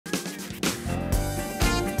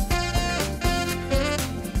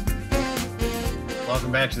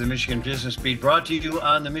Welcome back to the Michigan Business Beat, brought to you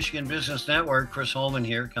on the Michigan Business Network. Chris Holman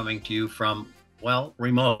here, coming to you from, well,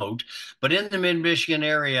 remote, but in the mid-Michigan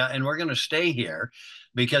area, and we're going to stay here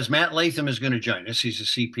because Matt Latham is going to join us. He's a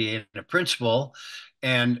CPA and a principal,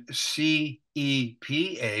 and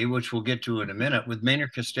CEPA, which we'll get to in a minute, with Maner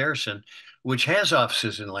Costerisan, which has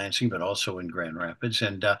offices in Lansing, but also in Grand Rapids.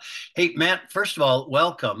 And hey, Matt, first of all,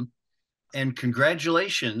 welcome and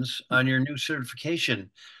congratulations on your new certification.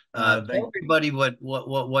 Tell everybody what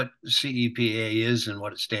CEPA is and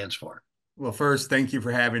what it stands for. Well, first, thank you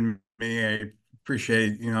for having me. I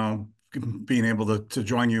appreciate, being able to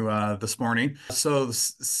join you this morning. So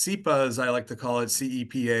CEPA, as I like to call it,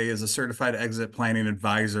 CEPA, is a Certified Exit Planning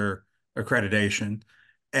Advisor accreditation.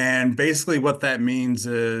 And basically what that means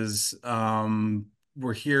is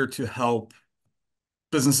we're here to help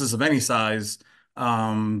businesses of any size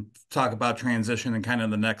talk about transition and kind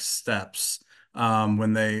of the next steps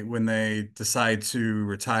when they decide to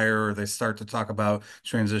retire or they start to talk about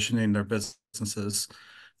transitioning their businesses.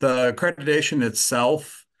 The accreditation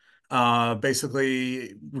itself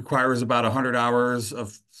basically requires about 100 hours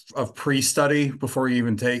of pre-study before you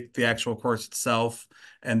even take the actual course itself.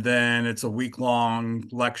 And then it's a week-long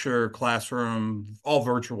lecture, classroom, all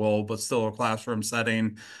virtual, but still a classroom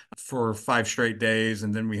setting for 5 straight days.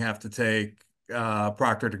 And then we have to take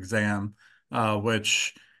proctored exam,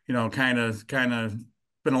 which, kind of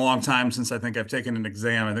been a long time since I think I've taken an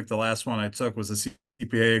exam. I think the last one I took was a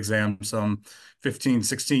CPA exam some 15,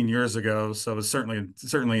 16 years ago. So it's certainly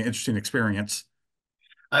an interesting experience.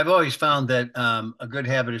 I've always found that a good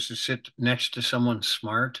habit is to sit next to someone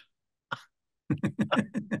smart.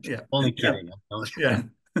 Yeah. Only Yeah. kidding. Yeah.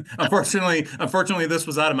 Unfortunately, this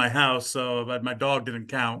was out of my house, so my dog didn't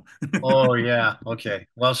count. Oh yeah. Okay.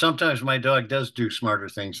 Well, sometimes my dog does do smarter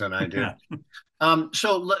things than I do. Yeah.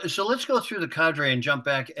 So let's go through the cadre and jump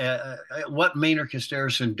back at what Maynard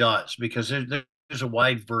Costerisan does, because there's a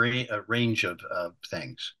wide range of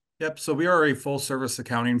things. Yep. So we are a full service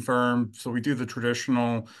accounting firm. So we do the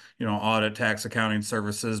traditional, audit, tax, accounting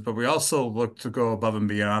services, but we also look to go above and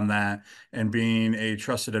beyond that and being a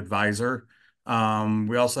trusted advisor.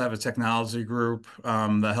 We also have a technology group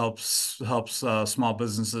that helps small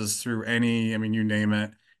businesses through any, I mean, you name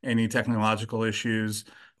it, any technological issues.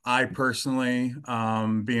 I personally,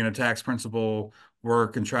 being a tax principal,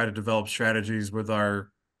 work and try to develop strategies with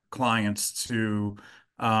our clients to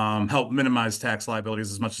help minimize tax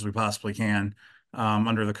liabilities as much as we possibly can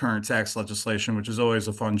under the current tax legislation, which is always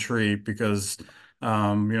a fun treat because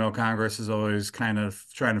Congress is always kind of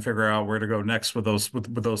trying to figure out where to go next with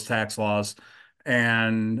those tax laws.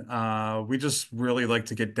 And we just really like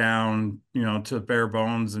to get down, to bare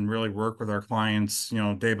bones and really work with our clients,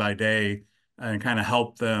 day by day and kind of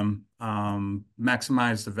help them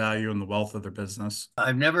maximize the value and the wealth of their business.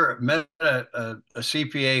 I've never met a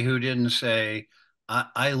CPA who didn't say,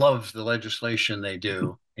 I love the legislation they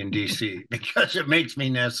do in DC because it makes me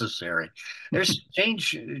necessary. There's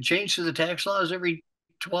change to the tax laws every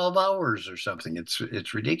 12 hours or something.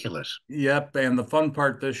 It's ridiculous. Yep, and the fun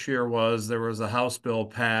part this year was there was a House bill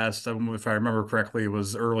passed. If I remember correctly, it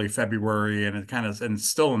was early February, and it's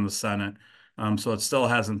still in the Senate. So it still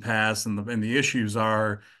hasn't passed, and the issues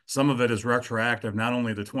are some of it is retroactive, not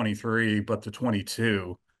only to 23 but to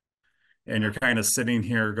 22. And you're kind of sitting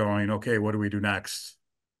here going, okay, what do we do next?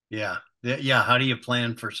 Yeah. Yeah. How do you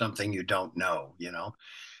plan for something you don't know,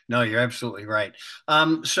 No, you're absolutely right.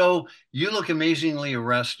 So you look amazingly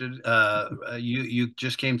arrested. You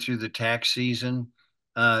just came through the tax season.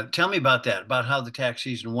 Tell me about that, about how the tax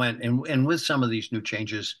season went, and with some of these new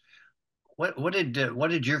changes, what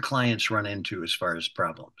did your clients run into as far as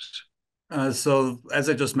problems? So as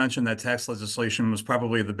I just mentioned, that tax legislation was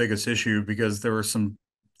probably the biggest issue because there were some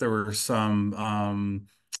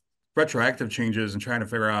retroactive changes and trying to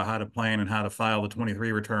figure out how to plan and how to file the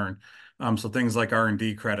 23 return. So things like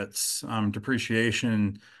R&D credits,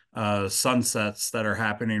 depreciation, sunsets that are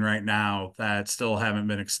happening right now that still haven't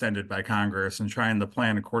been extended by Congress, and trying to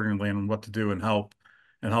plan accordingly on what to do and help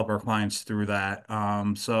our clients through that.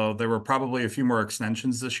 So there were probably a few more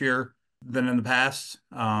extensions this year than in the past.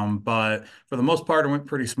 But for the most part, it went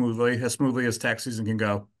pretty as smoothly as tax season can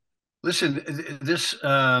go. Listen, this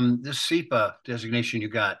CEPA designation you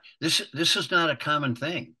got, this is not a common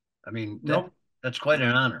thing. I mean, Nope. that's quite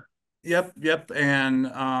an honor. Yep. And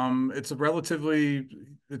it's a relatively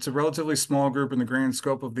small group in the grand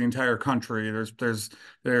scope of the entire country.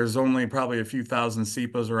 There's only probably a few thousand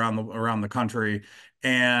SEPAs around the country.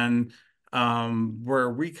 And where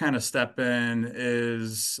we kind of step in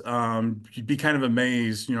is you'd be kind of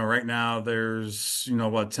amazed, right now there's,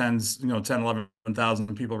 what, 10,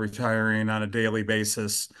 11,000 people retiring on a daily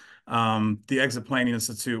basis. The Exit Planning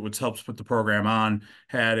Institute, which helps put the program on,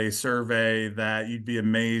 had a survey that you'd be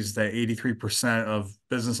amazed that 83% of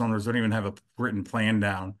business owners don't even have a written plan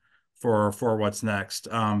down for what's next.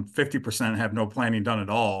 50% have no planning done at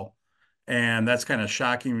all. And that's kind of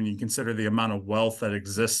shocking when you consider the amount of wealth that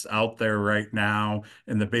exists out there right now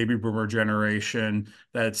in the baby boomer generation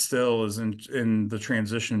that still is in the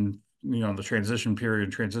transition, the transition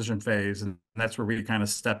period, transition phase. And that's where we kind of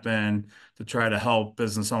step in to try to help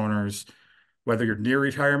business owners, whether you're near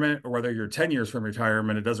retirement or whether you're 10 years from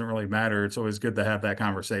retirement, it doesn't really matter. It's always good to have that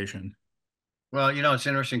conversation. Well, it's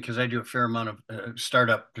interesting because I do a fair amount of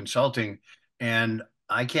startup consulting, and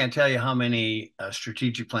I can't tell you how many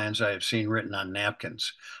strategic plans I have seen written on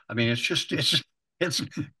napkins. I mean, it's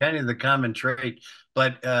kind of the common trait.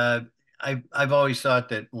 But I've always thought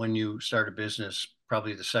that when you start a business,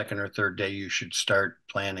 probably the second or third day, you should start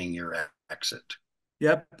planning your exit.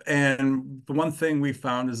 Yep. And the one thing we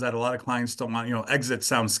found is that a lot of clients don't want, exit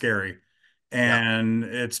sounds scary. Yeah. And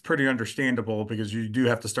it's pretty understandable because you do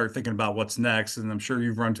have to start thinking about what's next. And I'm sure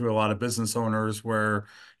you've run to a lot of business owners where,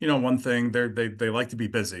 one thing they like to be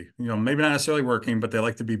busy, maybe not necessarily working, but they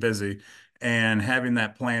like to be busy. And having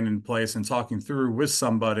that plan in place and talking through with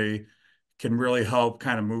somebody can really help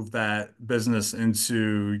kind of move that business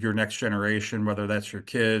into your next generation, whether that's your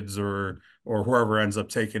kids or whoever ends up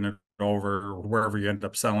taking it over or wherever you end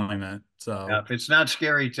up selling it. Yeah, So, if it's not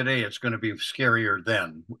scary today, it's going to be scarier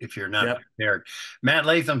then if you're not yep. prepared. Matt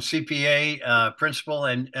Latham, CPA principal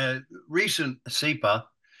and recent CEPA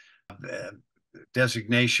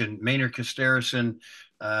designation. Maner Costerisan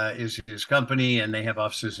is his company, and they have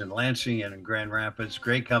offices in Lansing and in Grand Rapids.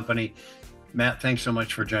 Great company. Matt, thanks so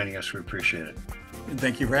much for joining us. We appreciate it. And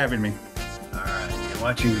thank you for having me. All right. You're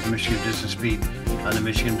watching the Michigan Business Beat on the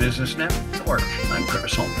Michigan Business Network. I'm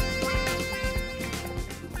Chris Holman.